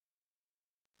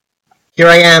Here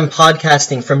I am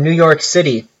podcasting from New York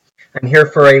City. I'm here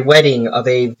for a wedding of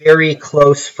a very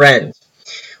close friend.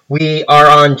 We are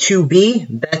on 2b,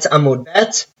 Bet Amud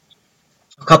Bet.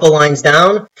 A couple lines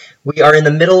down, we are in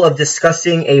the middle of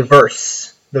discussing a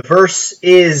verse. The verse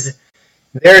is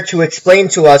there to explain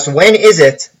to us when is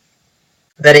it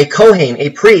that a Kohen,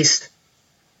 a priest,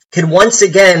 can once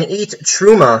again eat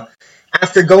Truma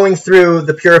after going through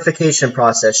the purification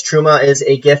process. Truma is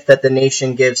a gift that the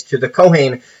nation gives to the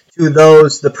Kohen, to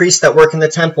the priests that work in the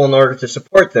temple in order to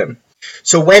support them.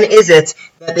 So when is it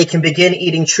that they can begin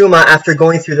eating Truma after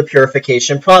going through the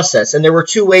purification process? And there were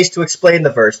two ways to explain the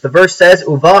verse. The verse says,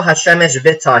 Uva Hashemesh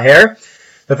v'taher.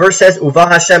 The verse says, Uva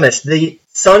Hashemesh, the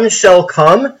sun shall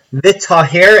come,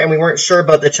 v'taher, and we weren't sure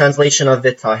about the translation of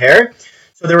v'taher.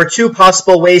 So there were two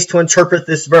possible ways to interpret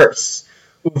this verse.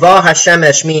 Uva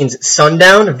Hashemesh means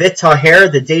sundown,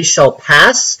 v'taher, the day shall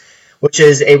pass, which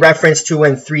is a reference to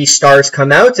when 3 stars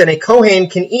come out, and a Kohen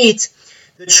can eat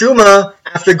the Truma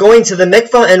after going to the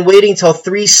mikvah and waiting till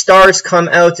 3 stars come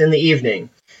out in the evening.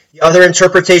 The other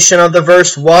interpretation of the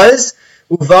verse was,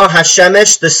 Uva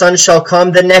Hashemesh, the sun shall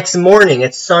come the next morning,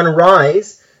 at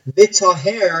sunrise,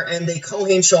 v'taher, and the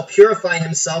Kohen shall purify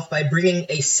himself by bringing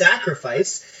a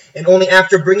sacrifice, and only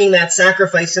after bringing that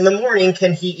sacrifice in the morning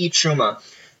can he eat Truma.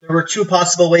 There were two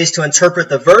possible ways to interpret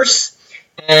the verse,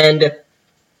 and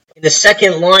in the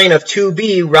second line of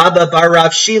 2b, Rabba bar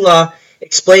Rav Shila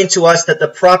explained to us that the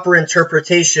proper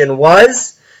interpretation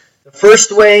was the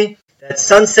first way, that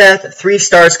sunset, 3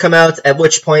 stars come out, at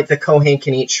which point the Kohen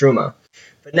can eat Truma.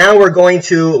 But now we're going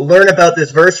to learn about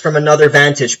this verse from another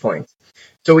vantage point.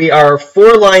 So we are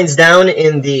 4 lines down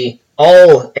in the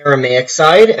all Aramaic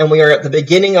side, and we are at the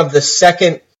beginning of the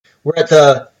second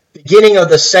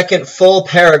full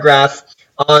paragraph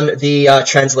on the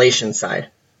translation side.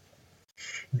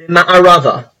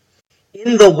 Ma'arava,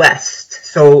 in the west.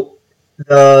 So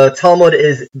the Talmud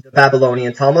is the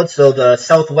Babylonian Talmud, so the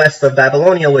southwest of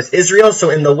Babylonia was Israel, so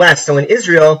in the west. So in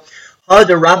Israel, Had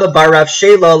Rabba bar Rav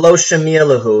Shela lo shemiya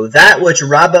lahu. That which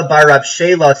Rabba bar Rav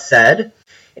Shela said,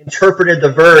 interpreted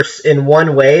the verse in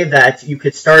one way, that you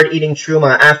could start eating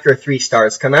Truma after 3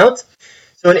 stars come out.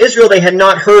 So in Israel, they had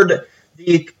not heard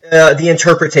the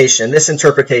interpretation, this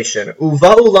interpretation.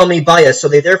 Uva'u lami baya, so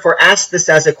they therefore asked this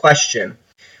as a question.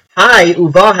 Hi,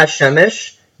 Uva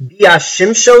Hashemesh,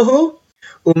 bi'ashimshohu,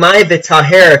 umay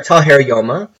v'taher taher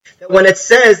yoma. That when it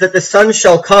says that the sun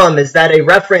shall come, is that a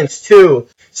reference to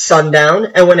sundown?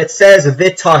 And when it says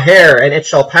v'taher, and it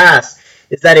shall pass,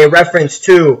 is that a reference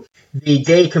to the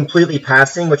day completely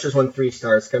passing, which is when 3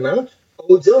 stars come out?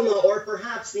 Odilma, or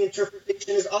perhaps the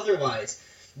interpretation is otherwise.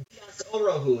 Bias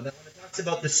orohu, that when it talks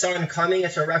about the sun coming,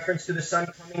 it's a reference to the sun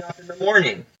coming up in the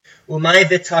morning. Umay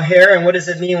v'taher, and what does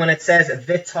it mean when it says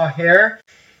v'taher?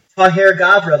 Taher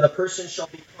gavra, the person shall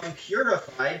become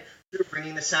purified through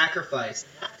bringing the sacrifice.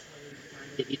 And that's when we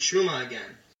find the Truma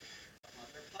again.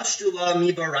 Pashtula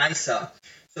mi baraisa.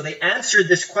 So they answered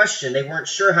this question. They weren't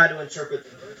sure how to interpret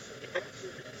the verse.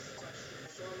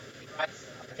 So they answered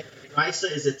this question from the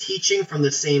Baraisa is a teaching from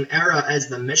the same era as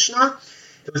the Mishnah.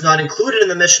 It was not included in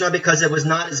the Mishnah because it was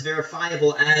not as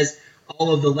verifiable as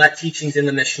all of the let teachings in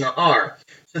the Mishnah are.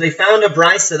 So they found a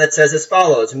Baraisa that says as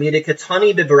follows,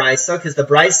 Midikatani b'Baraisa, because the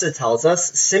Baraisa tells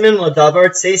us, Simin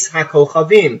l'davar tseis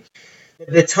hakochavim.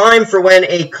 The time for when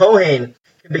a Kohen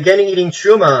can begin eating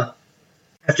Truma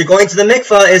after going to the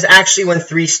mikvah is actually when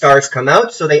 3 stars come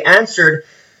out. So they answered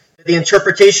that the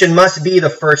interpretation must be the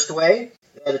first way,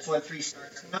 that it's when 3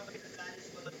 stars come out, because that is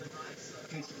what the Baraisa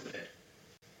concluded.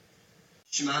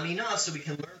 Shema mina, so we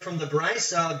can learn from the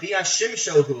Baraisa,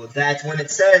 bi'ashimshohu, that when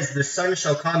it says the sun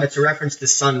shall come, it's a reference to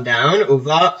sundown,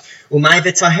 uva, umay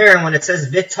v'taher, and when it says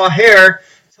v'taher,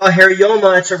 taher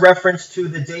yoma, it's a reference to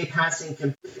the day passing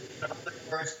completely, in other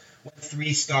words, when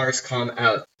 3 stars come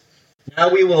out. Now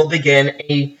we will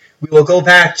go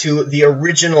back to the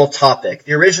original topic.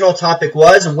 The original topic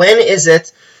was, when is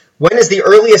the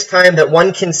earliest time that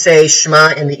one can say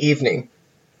Shema in the evening?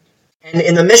 And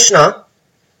in the Mishnah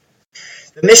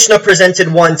presented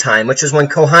one time, which is when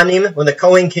the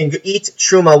Kohen can eat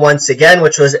Truma once again,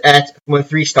 which was when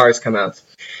 3 stars come out.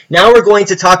 Now we're going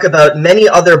to talk about many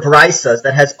other Baraisas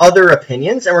that has other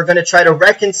opinions, and we're going to try to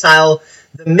reconcile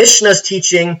the Mishnah's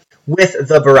teaching with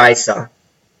the Baraisa.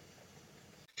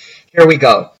 Here we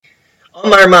go.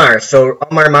 Amar Mar. So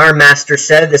Amar Mar, master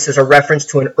said, this is a reference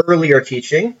to an earlier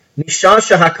teaching. The Mishnah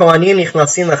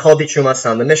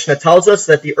tells us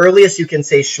that the earliest you can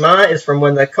say Shema is from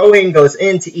when the Kohen goes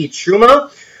in to eat Truma,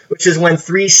 which is when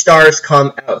 3 stars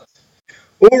come out.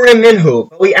 Urim minhu,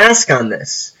 but we ask on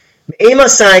this.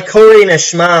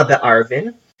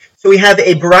 So So we have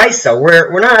a brisa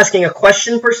where we're not asking a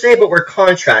question per se, but we're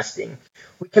contrasting.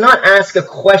 We cannot ask a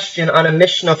question on a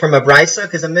Mishnah from a brisa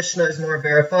because a Mishnah is more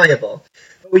verifiable.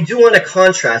 But we do want to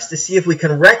contrast to see if we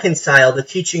can reconcile the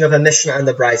teaching of a Mishnah and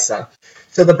the brisa.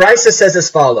 So the brisa says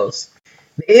as follows.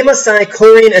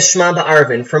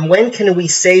 From when can we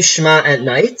say Shema at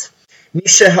night?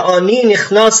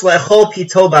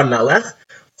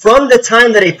 From the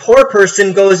time that a poor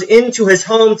person goes into his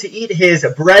home to eat his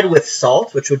bread with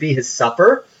salt, which would be his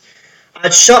supper,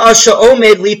 and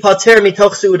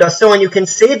you can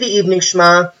say the evening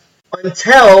Shema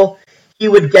until he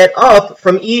would get up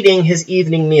from eating his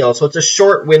evening meal. So it's a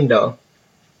short window.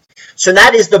 So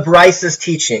that is the Brisa's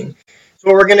teaching. So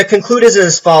what we're going to conclude is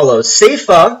as follows.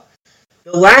 Seifa,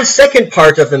 the second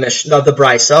part of the Mishnah, of the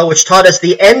Brisa, which taught us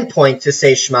the end point to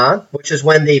say Shema, which is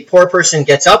when the poor person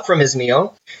gets up from his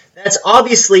meal, that's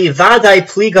obviously Vadai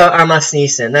Pliga Amas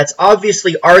Nisan. That's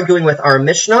obviously arguing with our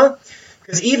Mishnah,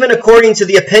 because even according to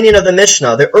the opinion of the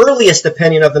Mishnah, the earliest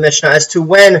opinion of the Mishnah as to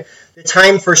when the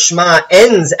time for Shema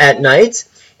ends at night,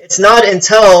 it's not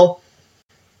until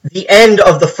the end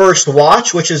of the first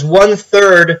watch, which is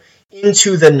 1/3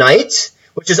 into the night,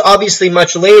 which is obviously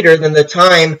much later than the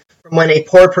time from when a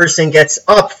poor person gets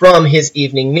up from his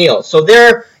evening meal. So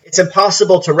there, it's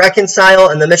impossible to reconcile,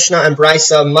 and the Mishnah and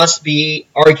Brisa must be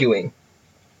arguing.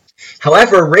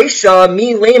 However, Reisha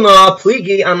mi lema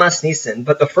pligi amas nisan.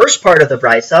 But the first part of the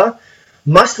Brisa,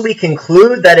 must we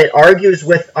conclude that it argues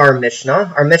with our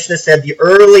Mishnah? Our Mishnah said the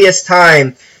earliest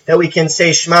time that we can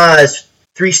say Shema is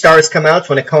 3 stars come out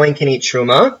when a Kohen can eat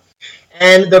Truma.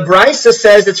 And the Brisa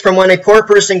says it's from when a poor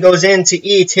person goes in to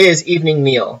eat his evening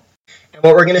meal. And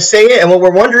what we're going to say, and what we're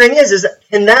wondering is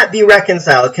can that be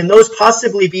reconciled? Can those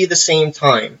possibly be the same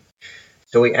time?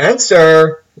 So we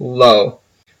answer, lo.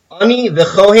 Ani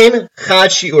v'chohen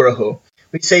chad shi'urahu.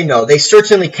 We say no, they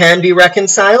certainly can be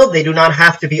reconciled. They do not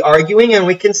have to be arguing. And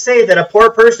we can say that a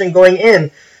poor person going in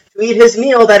to eat his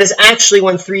meal, that is actually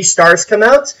when 3 stars come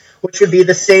out, which would be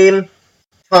the same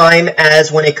time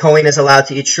as when a Kohen is allowed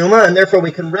to eat Truma, and therefore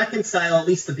we can reconcile at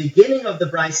least the beginning of the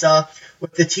Brisa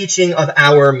with the teaching of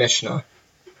our Mishnah.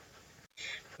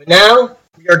 But now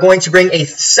we are going to bring a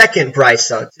second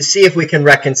Brisa to see if we can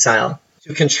reconcile,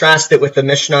 to contrast it with the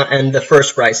Mishnah and the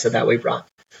first Brisa that we brought.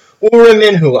 Ura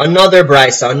minhu, another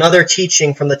Brisa, another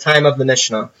teaching from the time of the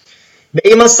Mishnah.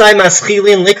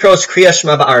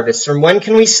 From when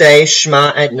can we say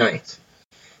Shema at night?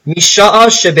 Misha'a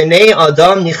shebnei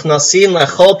adam nichnasin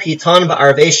lechol pitan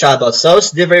ba'arvei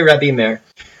Shabbosos divrei Rabbi Meir.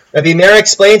 Rabbi Meir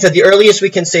explains that the earliest we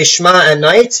can say Shema at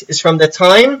night is from the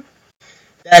time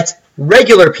that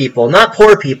regular people, not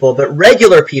poor people, but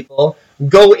regular people,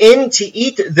 go in to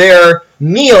eat their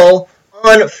meal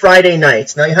on Friday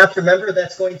night. Now you have to remember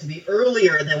that's going to be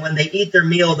earlier than when they eat their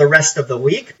meal the rest of the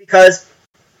week, because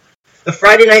the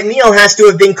Friday night meal has to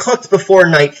have been cooked before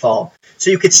nightfall. So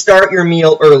you could start your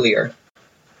meal earlier.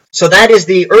 So that is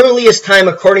the earliest time,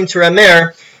 according to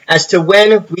Ramer, as to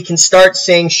when we can start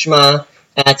saying Shema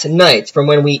at night, from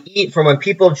when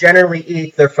people generally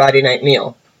eat their Friday night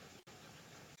meal.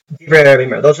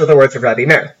 Those are the words of Rabbi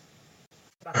Meir.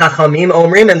 Chachamim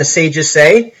omrim, and the sages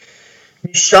say,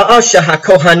 Misha'a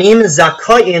shehakohanim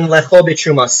zakayin lechol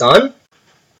b'trumasan.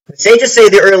 The sages say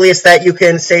the earliest that you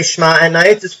can say Shema at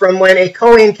night is from when a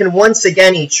Kohen can once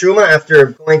again eat Truma after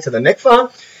going to the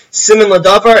mikvah. Siman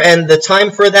Ladavar, and the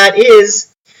time for that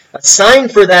is, a sign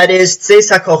for that is Tzeis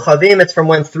HaKochavim, it's from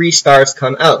when 3 stars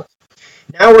come out.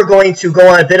 Now we're going to go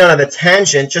on a bit of a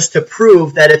tangent just to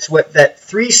prove that that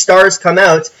 3 stars come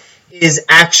out is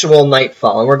actual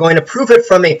nightfall. And we're going to prove it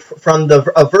from a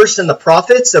verse in the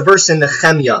prophets, a verse in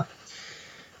Nehemiah.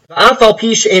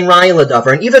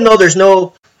 And even though there's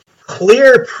no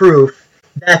clear proof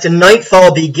that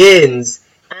nightfall begins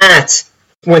at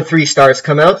when 3 stars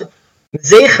come out,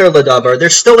 Zecher Ladavar,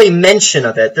 there's still a mention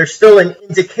of it. There's still an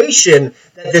indication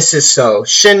that this is so.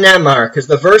 Shenemar, because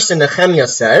the verse in Nehemiah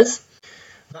says,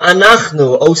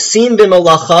 Anachnu osim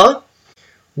b'malacha,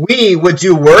 we would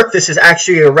do work. This is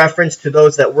actually a reference to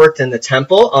those that worked in the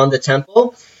temple, on the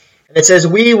temple. And it says,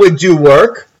 we would do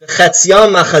work.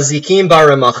 Chetziam machazikim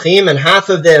baramachim, and half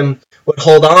of them would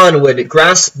hold on, would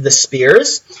grasp the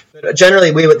spears. But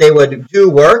generally, they would do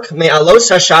work. Me'alos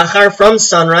hashachar, from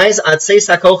sunrise, at Tzeis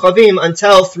HaKochavim,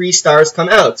 until 3 stars come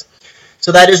out.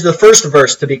 So that is the first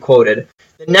verse to be quoted.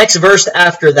 The next verse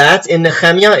after that in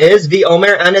Nehemiah is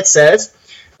V'omer, and it says,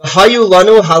 V'hayu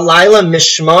lanu halayla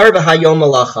mishmar v'hayom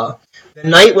malacha. The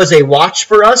night was a watch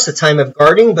for us, a time of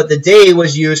guarding, but the day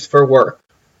was used for work.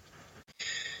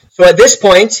 So at this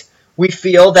point, we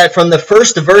feel that from the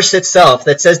first verse itself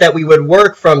that says that we would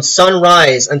work from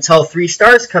sunrise until 3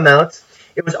 stars come out,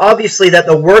 it was obviously that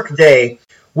the work day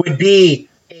would be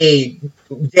a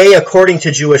day according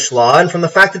to Jewish law, and from the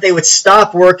fact that they would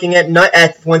stop working at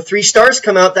night when 3 stars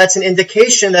come out, that's an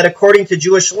indication that according to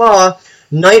Jewish law,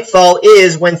 nightfall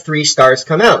is when 3 stars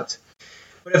come out.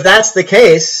 But if that's the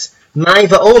case, Mai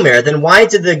va'omer, then why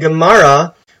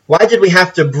did we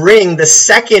have to bring the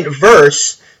second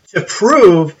verse to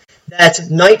prove that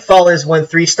nightfall is when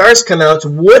 3 stars come out?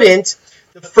 Wouldn't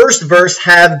the first verse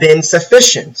have been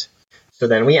sufficient? So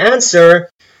then we answer,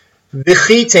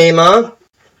 V'chi tema,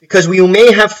 because we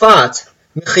may have thought,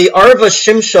 M'chi arva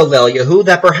shimsha le'elyahu,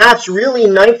 that perhaps really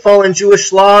nightfall in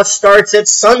Jewish law starts at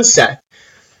sunset,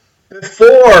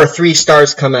 before 3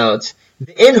 stars come out.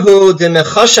 V'inhu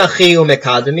demechashachi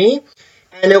umekadami,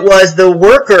 and it was the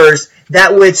workers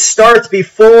that would start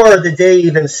before the day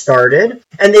even started,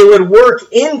 and they would work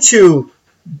into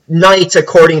night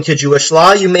according to Jewish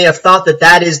law. You may have thought that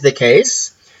that is the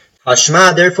case.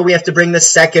 Hashma, therefore we have to bring the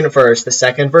second verse. The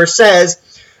second verse says,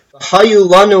 V'hayu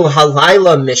lanu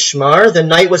halayla mishmar, the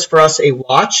night was for us a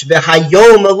watch,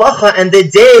 v'hayom malacha, and the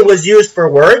day was used for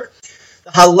work.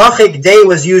 The halachic day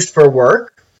was used for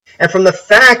work. And from the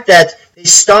fact that they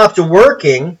stopped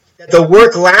working, that the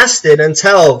work lasted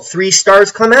until 3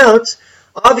 stars come out,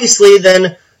 obviously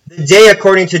then the day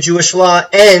according to Jewish law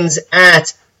ends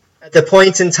at the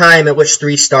point in time at which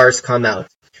 3 stars come out.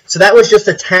 So that was just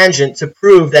a tangent to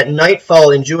prove that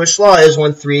nightfall in Jewish law is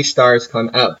when 3 stars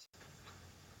come out.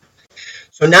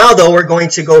 So now though we're going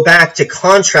to go back to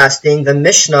contrasting the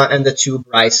Mishnah and the 2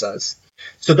 Braisas.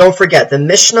 So don't forget, the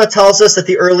Mishnah tells us that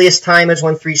the earliest time is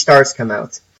when 3 stars come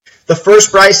out. The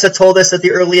first Braisa told us that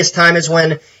the earliest time is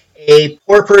when a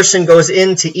poor person goes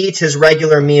in to eat his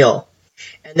regular meal.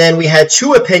 And then we had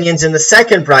 2 opinions in the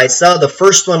second Braisa. The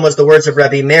first one was the words of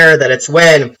Rabbi Meir, that it's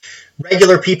when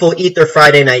regular people eat their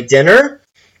Friday night dinner.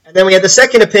 And then we had the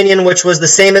second opinion, which was the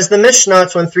same as the Mishnah.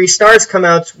 It's when 3 stars come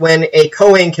out, when a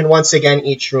Kohen can once again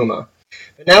eat Truma.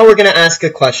 But now we're going to ask a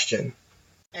question.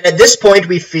 And at this point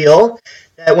we feel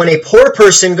that when a poor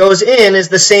person goes in is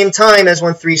the same time as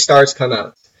when 3 stars come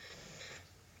out.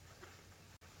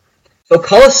 So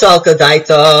kolasalka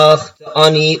daitach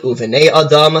ani uvnei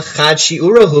adam chad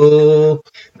shiurahu.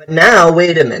 But now,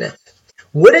 wait a minute.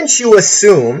 Wouldn't you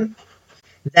assume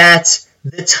that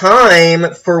the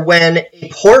time for when a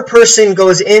poor person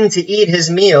goes in to eat his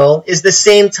meal is the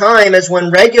same time as when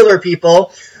regular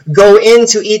people go in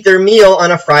to eat their meal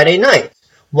on a Friday night?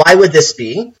 Why would this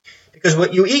be? Because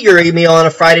you eat your meal on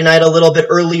a Friday night a little bit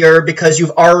earlier because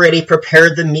you've already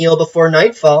prepared the meal before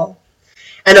nightfall.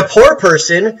 And a poor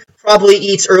person probably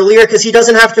eats earlier because he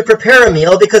doesn't have to prepare a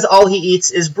meal because all he eats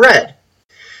is bread.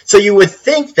 So you would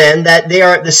think then that they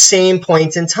are at the same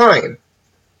point in time.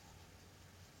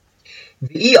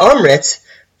 V'i amrit,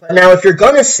 but now if you're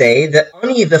going to say that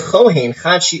ani v'chohen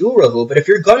chad shi'urahu, but if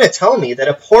you're going to tell me that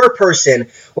a poor person,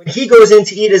 when he goes in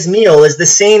to eat his meal, is the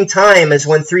same time as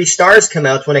when 3 stars come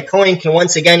out, when a kohen can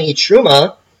once again eat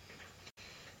truma,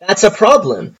 that's a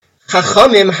problem.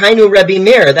 Chachamim hainu Rabbi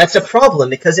Meir, that's a problem,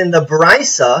 because in the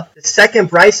Braisa, the second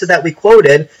Braisa that we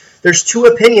quoted, there's 2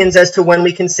 opinions as to when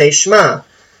we can say Shema.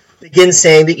 Begin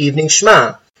saying the evening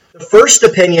Shema. The first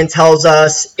opinion tells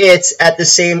us it's at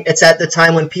the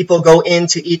time when people go in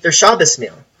to eat their Shabbos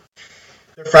meal,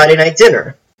 their Friday night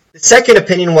dinner. The second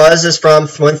opinion is from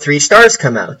when 3 stars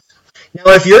come out.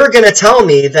 Now, if you're going to tell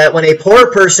me that when a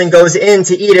poor person goes in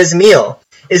to eat his meal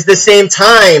is the same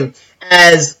time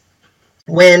as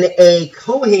when a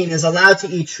Kohen is allowed to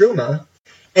eat Truma,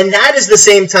 and that is the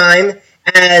same time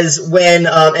as when,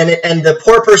 and the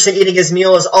poor person eating his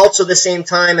meal is also the same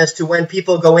time as to when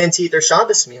people go in to eat their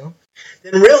Shabbos meal,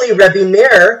 then really Rabbi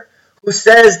Meir, who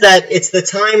says that it's the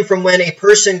time from when a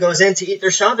person goes in to eat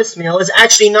their Shabbos meal, is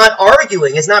actually not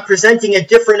arguing, is not presenting a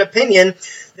different opinion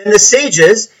than the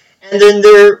sages, and then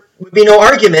there would be no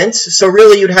argument, so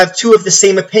really you'd have 2 of the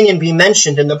same opinion be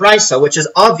mentioned in the Braisa, which is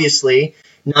obviously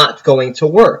not going to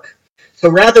work. So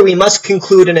rather we must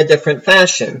conclude in a different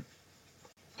fashion.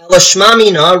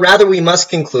 Elashmamina, rather we must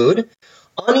conclude,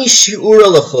 ani shi'ura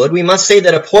l'chud, we must say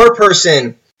that a poor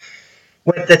person,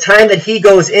 with the time that he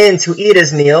goes in to eat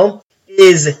his meal,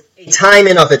 is a time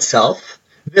in of itself.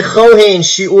 V'chohen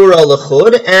shi'ura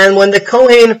l'chud, and when the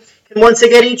Kohen can once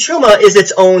again eat Truma is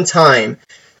its own time.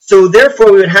 So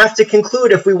therefore we would have to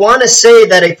conclude, if we want to say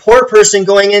that a poor person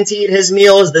going in to eat his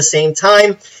meal is the same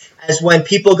time as when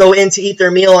people go in to eat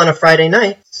their meal on a Friday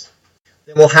night,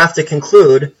 then we'll have to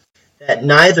conclude that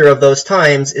neither of those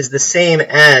times is the same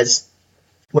as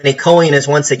when a Kohen is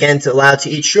once again allowed to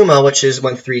eat Truma, which is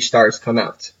when 3 stars come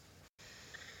out.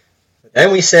 But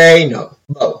then we say, no,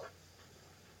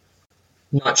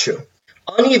 not true.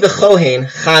 Ani v'chohen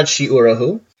chad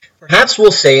shi'urahu, Perhaps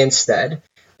we'll say instead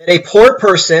that a poor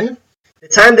person, the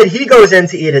time that he goes in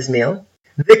to eat his meal,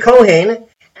 the Kohen,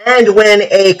 and when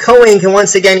a Kohen can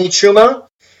once again eat Truma,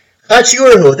 Chad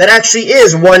Shi'uruhu, that actually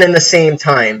is one and the same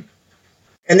time.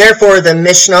 And therefore the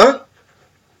Mishnah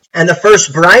and the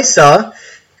first Brisa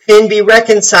can be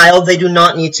reconciled. They do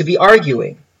not need to be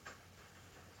arguing.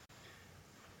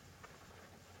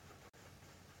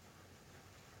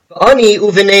 Ani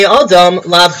uvnei adam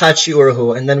lav chad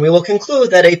shi'uruhu. And then we will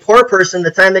conclude that a poor person, the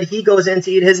time that he goes in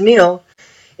to eat his meal,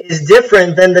 is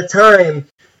different than the time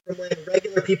from when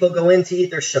regular people go in to eat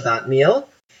their Shabbat meal.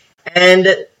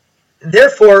 And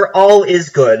therefore, all is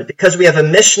good, because we have a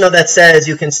Mishnah that says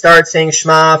you can start saying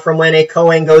Shema from when a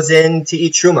Kohen goes in to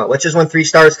eat Truma, which is when 3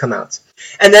 stars come out.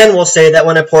 And then we'll say that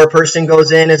when a poor person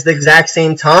goes in is the exact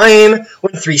same time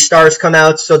when 3 stars come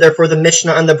out, so therefore the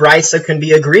Mishnah and the Brisa can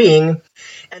be agreeing.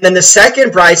 And then the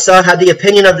second Brisa had the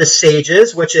opinion of the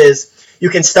sages, which is you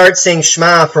can start saying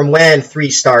Shema from when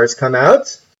 3 stars come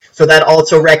out. So that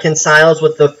also reconciles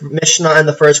with the Mishnah and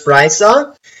the first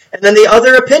Brisa. And then the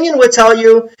other opinion would tell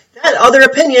you, that other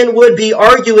opinion would be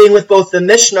arguing with both the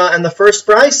Mishnah and the first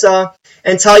Brisa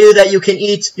and tell you that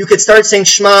you could start saying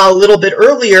Shema a little bit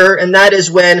earlier, and that is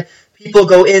when people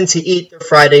go in to eat their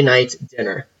Friday night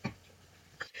dinner.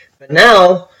 But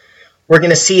now, we're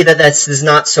going to see that this is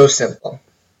not so simple.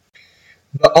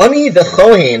 V'ani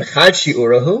v'chohen chad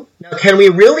shi'uruhu. Now, can we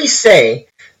really say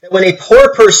that when a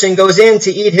poor person goes in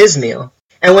to eat his meal,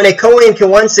 and when a Kohen can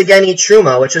once again eat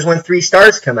Truma, which is when 3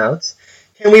 stars come out,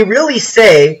 can we really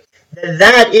say that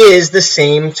that is the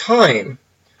same time?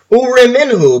 Ure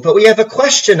minhu, but we have a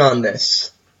question on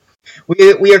this.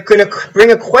 We are going to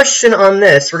bring a question on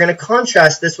this. We're going to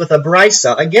contrast this with a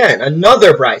Brisa. Again,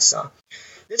 another Brisa.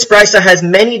 This Brisa has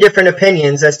many different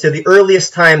opinions as to the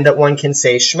earliest time that one can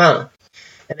say Shema.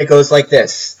 And it goes like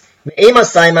this. From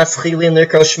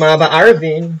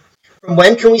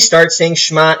when can we start saying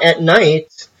Shema at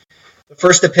night? The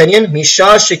first opinion, Misha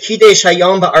shekidesh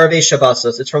hayom ba'arvei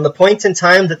Shabbosos. It's from the point in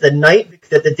time that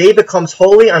the day becomes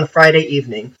holy on Friday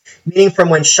evening, meaning from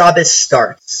when Shabbos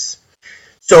starts.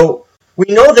 So we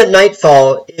know that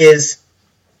nightfall is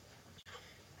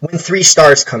when 3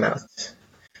 stars come out.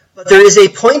 But there is a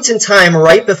point in time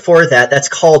right before that that's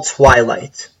called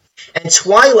twilight. And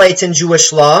twilight in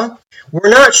Jewish law, we're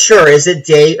not sure, is it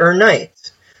day or night?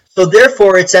 So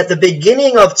therefore, it's at the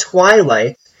beginning of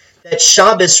twilight that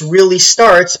Shabbos really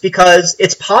starts, because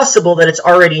it's possible that it's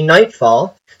already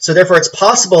nightfall. So therefore, it's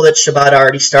possible that Shabbat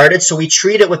already started. So we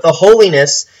treat it with the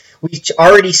holiness. We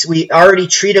already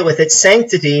treat it with its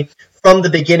sanctity from the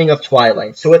beginning of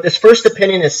twilight. So what this first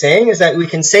opinion is saying is that we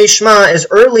can say Shema as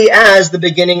early as the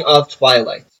beginning of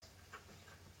twilight.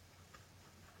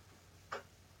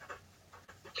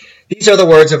 These are the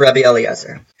words of Rabbi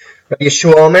Eliezer. Rabbi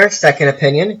Yeshua Omer, second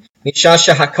opinion,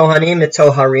 Mishasha hakohanim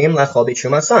mitoharim lechol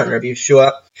b'trumasan. Rabbi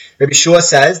Yeshua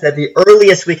says that the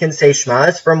earliest we can say Shema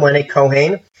is from when a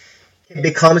Kohen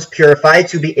becomes purified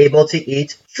to be able to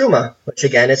eat Truma, which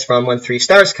again is from when 3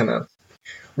 stars come out.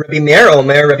 Rabbi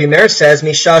Meir says,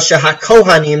 Mishasha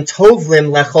hakohanim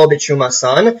tovlim lechol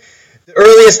b'trumasan. The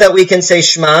earliest that we can say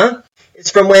Shema is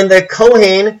from when the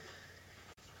Kohen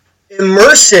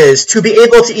immerses to be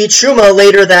able to eat Truma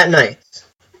later that night.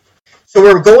 So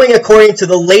we're going according to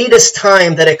the latest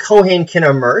time that a Kohen can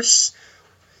immerse.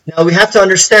 Now we have to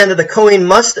understand that the Kohen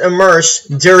must immerse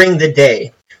during the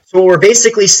day. So what we're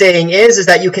basically saying is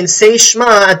that you can say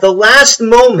Shema at the last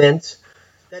moment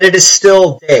that it is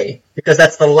still day, because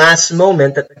that's the last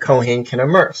moment that the Kohen can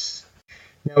immerse.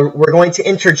 Now we're going to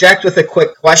interject with a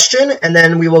quick question, and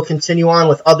then we will continue on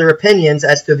with other opinions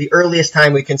as to the earliest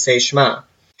time we can say Shema.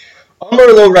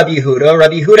 Amar lo Rabbi Yehuda.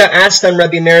 Rabbi Yehuda asked on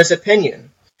Rabbi Meir's opinion.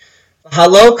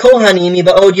 Halo kohanim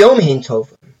ba'od yom hin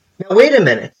tovim. Now wait a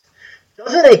minute.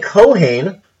 Doesn't a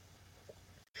Kohen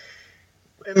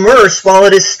immerse while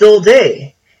it is still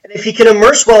day? And if he can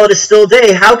immerse while it is still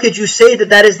day, how could you say that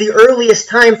that is the earliest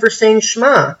time for saying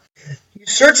Shema? You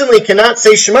certainly cannot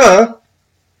say Shema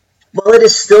while it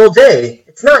is still day.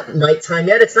 It's not nighttime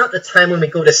yet. It's not the time when we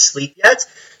go to sleep yet.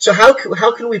 So how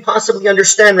can we possibly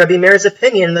understand Rabbi Meir's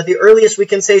opinion that the earliest we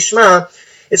can say Shema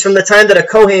is from the time that a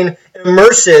Kohen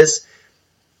immerses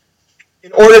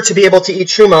in order to be able to eat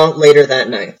Truma later that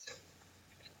night?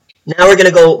 Now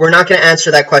we're not going to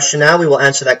answer that question now. We will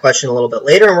answer that question a little bit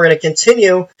later, and we're going to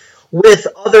continue with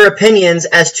other opinions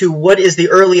as to what is the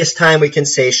earliest time we can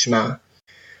say Shema.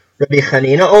 Rabbi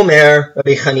Chanina Omer,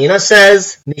 Rabbi Chanina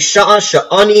says, Misha'a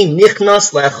sha'ani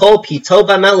nichnas le'echol pito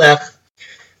b'melech.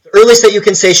 The earliest that you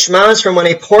can say Shema is from when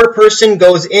a poor person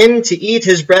goes in to eat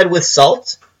his bread with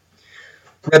salt.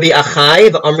 Rabbi Achai,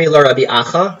 Amri la Rabbi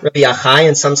Acha. Rabbi Achai,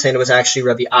 and some saying it was actually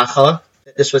Rabbi Acha,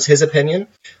 that this was his opinion.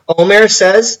 Omer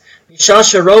says, the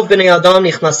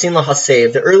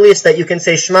earliest that you can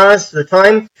say Shema is the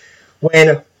time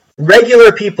when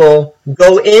regular people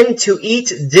go in to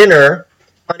eat dinner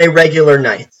on a regular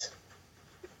night,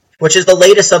 which is the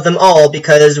latest of them all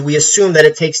because we assume that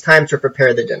it takes time to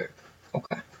prepare the dinner.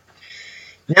 Okay.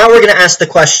 Now we're going to ask the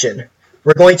question.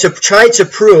 We're going to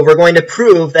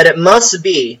prove that it must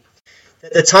be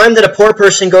that the time that a poor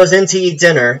person goes in to eat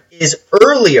dinner is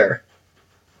earlier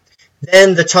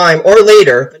than the time, or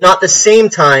later, but not the same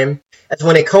time as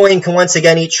when a Kohen can once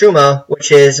again eat Truma,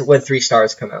 which is when 3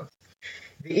 stars come out.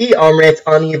 Now,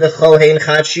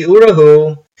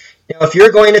 if you're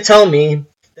going to tell me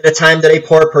that a time that a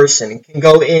poor person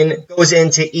goes in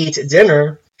to eat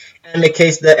dinner, and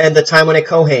the time when a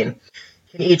Kohen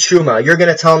can eat Truma, you're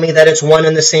going to tell me that it's one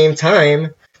and the same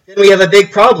time, then we have a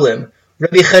big problem.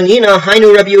 Rabbi Chanina,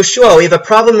 Hainu Rabbi Yeshua, we have a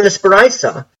problem in this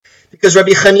Baraisa. Because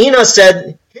Rabbi Chanina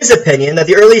said his opinion that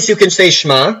the earliest you can say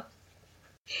Shema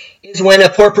is when a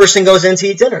poor person goes in to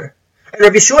eat dinner. And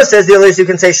Rabbi Yeshua says the earliest you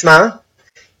can say Shema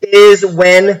is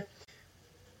when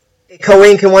a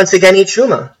Kohen can once again eat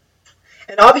Truma.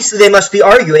 And obviously they must be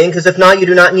arguing, because if not, you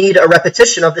do not need a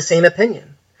repetition of the same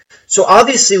opinion. So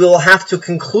obviously we will have to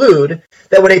conclude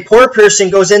that when a poor person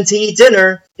goes in to eat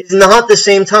dinner is not the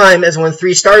same time as when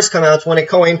 3 stars come out, when a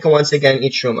Kohen can once again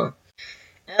eat Truma.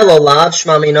 Elolav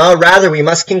shmamina, rather we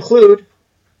must conclude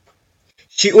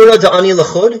shi'ura da'ani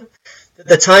l'chud, that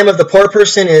the time of the poor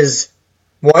person is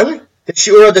one, the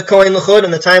shi'ura da Kohen l'chud,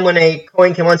 and the time when a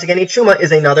Kohen can once again eat Truma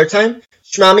is another time.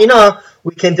 Shmamina,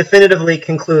 we can definitively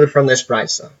conclude from this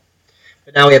brisa.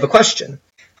 But now we have a question.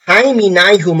 Hai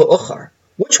minayhu me'uchar.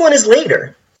 Which one is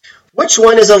later? Which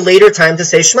one is a later time to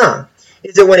say Shema?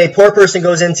 Is it when a poor person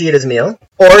goes in to eat his meal?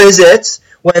 Or is it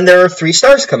when there are 3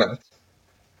 stars come out?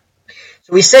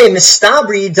 So we say,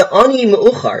 Mistabri da'ani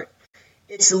me'uchar.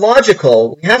 It's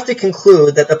logical. We have to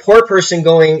conclude that the poor person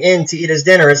going in to eat his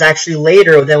dinner is actually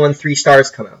later than when 3 stars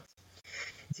come out.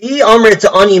 Di amrit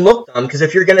da'ani mukdam, because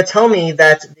if you're going to tell me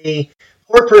that the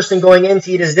poor person going in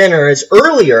to eat his dinner is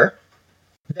earlier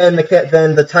than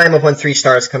the time of when 3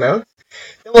 stars come out,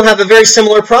 then we'll have a very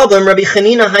similar problem. Rabbi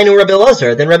Chanina, Hainu Rabbi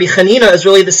Eliezer. Then Rabbi Chanina is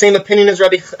really the same opinion as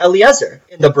Rabbi Eliezer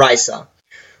in the Brisa.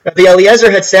 Rabbi Eliezer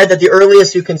had said that the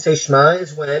earliest you can say Shema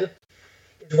is when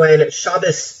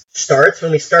Shabbos starts,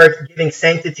 when we start giving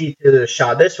sanctity to the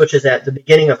Shabbos, which is at the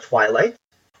beginning of twilight.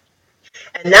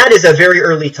 And that is a very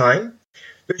early time.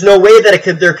 There's no way that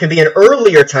there can be an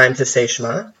earlier time to say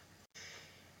Shema.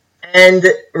 And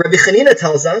Rabbi Chanina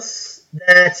tells us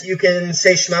that you can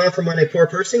say Shema from when a poor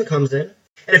person comes in.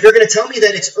 And if you're going to tell me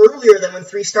that it's earlier than when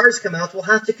 3 stars come out, we'll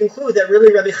have to conclude that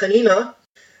really Rabbi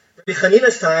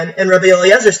Chanina's time and Rabbi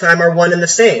Eliezer's time are one and the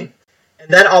same. And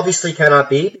that obviously cannot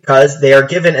be, because they are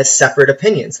given as separate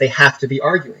opinions. They have to be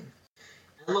arguing.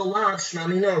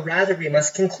 Rather, we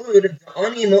must conclude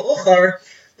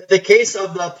that the case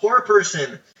of the poor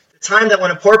person, the time that when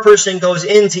a poor person goes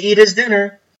in to eat his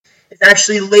dinner, is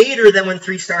actually later than when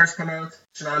 3 stars come out.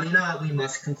 Shmamina, we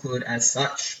must conclude as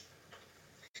such.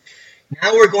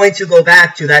 Now we're going to go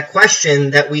back to that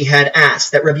question that we had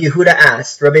asked, that Rabbi Yehuda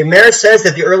asked. Rabbi Meir says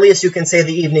that the earliest you can say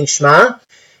the evening Shema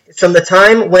is from the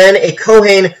time when a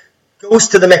Kohen goes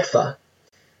to the mikvah,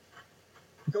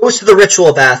 goes to the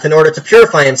ritual bath in order to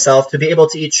purify himself to be able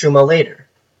to eat Truma later.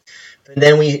 And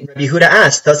then Rabbi Yehuda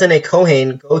asked, doesn't a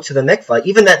Kohen go to the mikvah,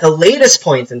 even at the latest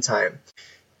point in time?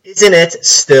 Isn't it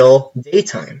still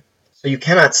daytime? So you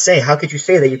cannot say, how could you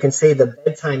say that you can say the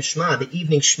bedtime Shema, the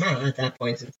evening Shema at that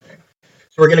point in time?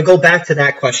 So we're going to go back to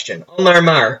that question. Omar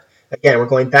Mar, again, we're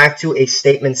going back to a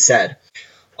statement said.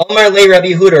 Omar le Rabbi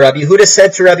Yehuda. Rabbi Yehuda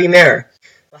said to Rabbi Meir,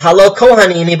 Halo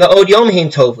Kohanim ba'od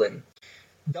yomhim tovlim.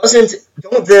 Doesn't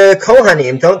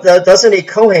a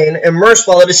Kohen immerse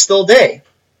while it is still day?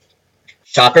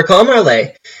 Shaper Komar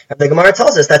le. And the Gemara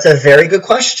tells us that's a very good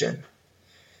question.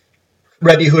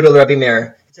 Rabbi Yehuda, Rabbi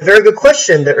Meir. It's a very good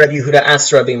question that Rabbi Yehuda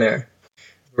asked Rabbi Meir.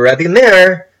 Rabbi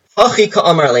Meir, hachi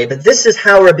ka'amar le. But this is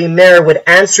how Rabbi Meir would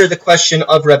answer the question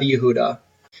of Rabbi Yehuda.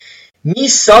 Mi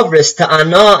savris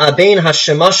ta'ana abein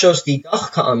hashemashos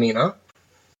didach ka'amina.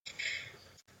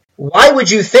 Why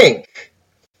would you think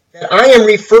that I am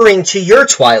referring to your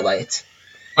twilight?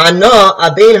 Ana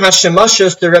abein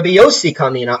hashemashos de Rabbi Yossi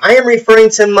ka'amina. I am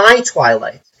referring to my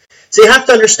twilight. So you have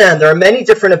to understand, there are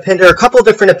a couple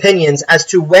different opinions as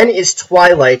to when is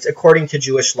twilight according to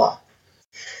Jewish law.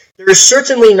 There is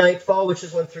certainly nightfall, which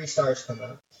is when 3 stars come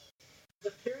out.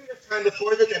 There's a period of time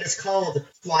before that is called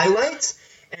twilight,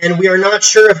 and we are not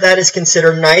sure if that is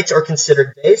considered night or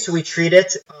considered day, so we treat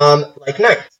it like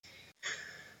night.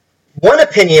 One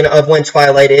opinion of when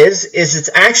twilight is it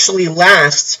actually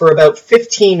lasts for about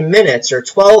 15 minutes or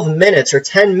 12 minutes or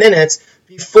 10 minutes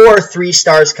before 3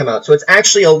 stars come out. So it's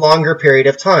actually a longer period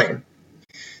of time.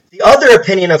 The other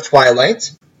opinion of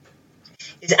twilight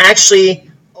is actually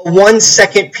a 1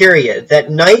 second period, that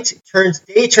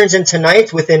day turns into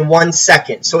night within 1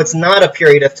 second. So it's not a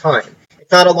period of time.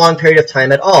 It's not a long period of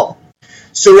time at all.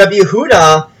 So Rabbi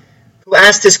Yehuda, who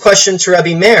asked this question to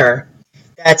Rabbi Meir,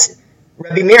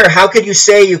 Rabbi Meir, how could you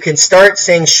say you can start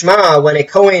saying Shema when a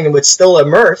Kohen would still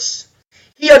immerse?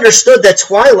 He understood that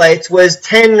twilight was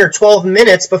 10 or 12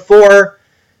 minutes before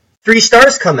 3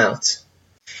 stars come out.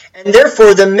 And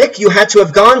therefore, you had to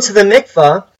have gone to the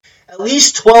mikvah at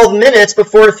least 12 minutes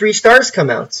before 3 stars come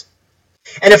out.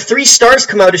 And if 3 stars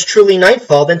come out is truly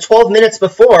nightfall, then 12 minutes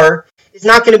before is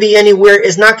not going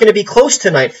to be close to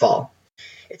nightfall.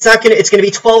 It's going to be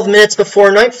 12 minutes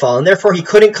before nightfall, and therefore he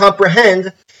couldn't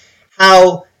comprehend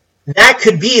how that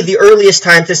could be the earliest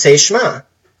time to say Shema.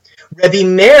 Rabbi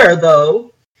Meir,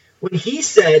 though, when he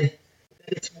said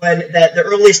that the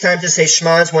earliest time to say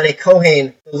Shema is when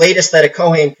the latest that a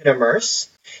Kohen could immerse,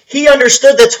 he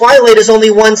understood that twilight is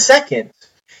only 1 second.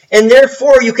 And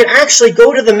therefore, you can actually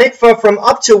go to the mikvah from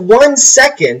up to 1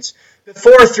 second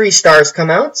before 3 stars come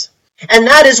out. And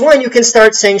that is when you can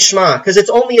start saying Shema, because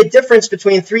it's only a difference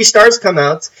between 3 stars come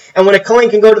out and when a Kohen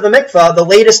can go to the mikvah, the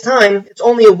latest time, it's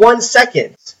only a 1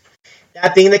 second.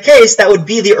 That being the case, that would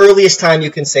be the earliest time you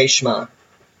can say Shema.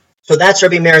 So that's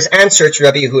Rabbi Meir's answer to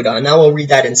Rabbi Yehuda. Now we'll read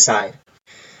that inside.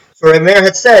 So Rabbi Meir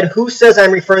had said, who says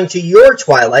I'm referring to your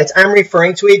twilight? I'm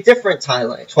referring to a different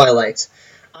twilight.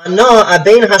 Ana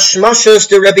abein hashmashos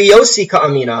de Rabbi Yossi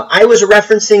ka'amina. I was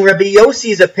referencing Rabbi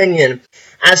Yossi's opinion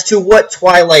as to what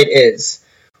twilight is.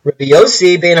 Rabbi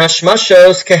Yossi bein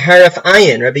hashmashos keheref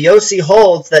ayin. Rabbi Yossi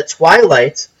holds that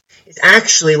twilight is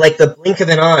actually like the blink of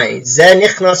an eye. Ze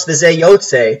nichnas v'ze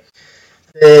yotze.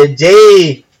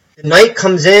 The night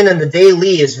comes in and the day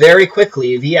leaves very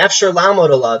quickly. V'yafshar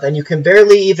lamod alav. And you can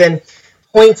barely even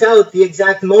point out the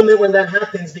exact moment when that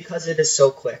happens because it is so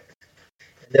quick.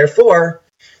 And therefore,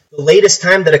 the latest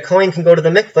time that a Kohen can go to the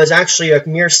mikvah is actually a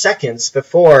mere seconds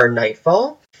before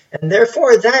nightfall. And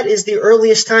therefore, that is the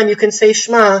earliest time you can say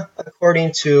Shema,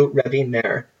 according to Rabbi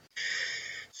Meir.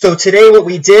 So today what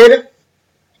we did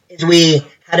is we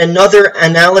had another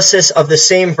analysis of the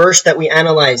same verse that we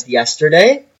analyzed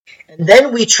yesterday. And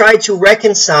then we tried to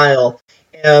reconcile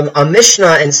a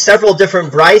Mishnah and several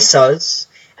different Braisas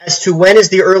as to when is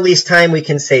the earliest time we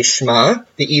can say Shema,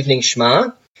 the evening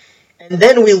Shema. And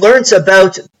then we learned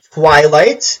about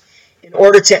twilight in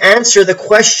order to answer the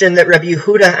question that Rabbi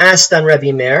Yehuda asked on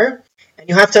Rabbi Meir. And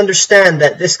you have to understand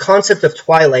that this concept of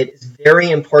twilight is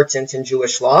very important in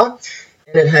Jewish law,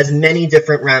 and it has many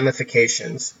different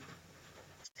ramifications.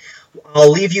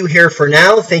 I'll leave you here for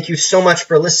now. Thank you so much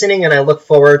for listening, and I look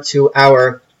forward to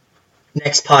our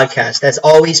next podcast. As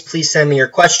always, please send me your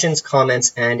questions,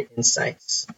 comments, and insights.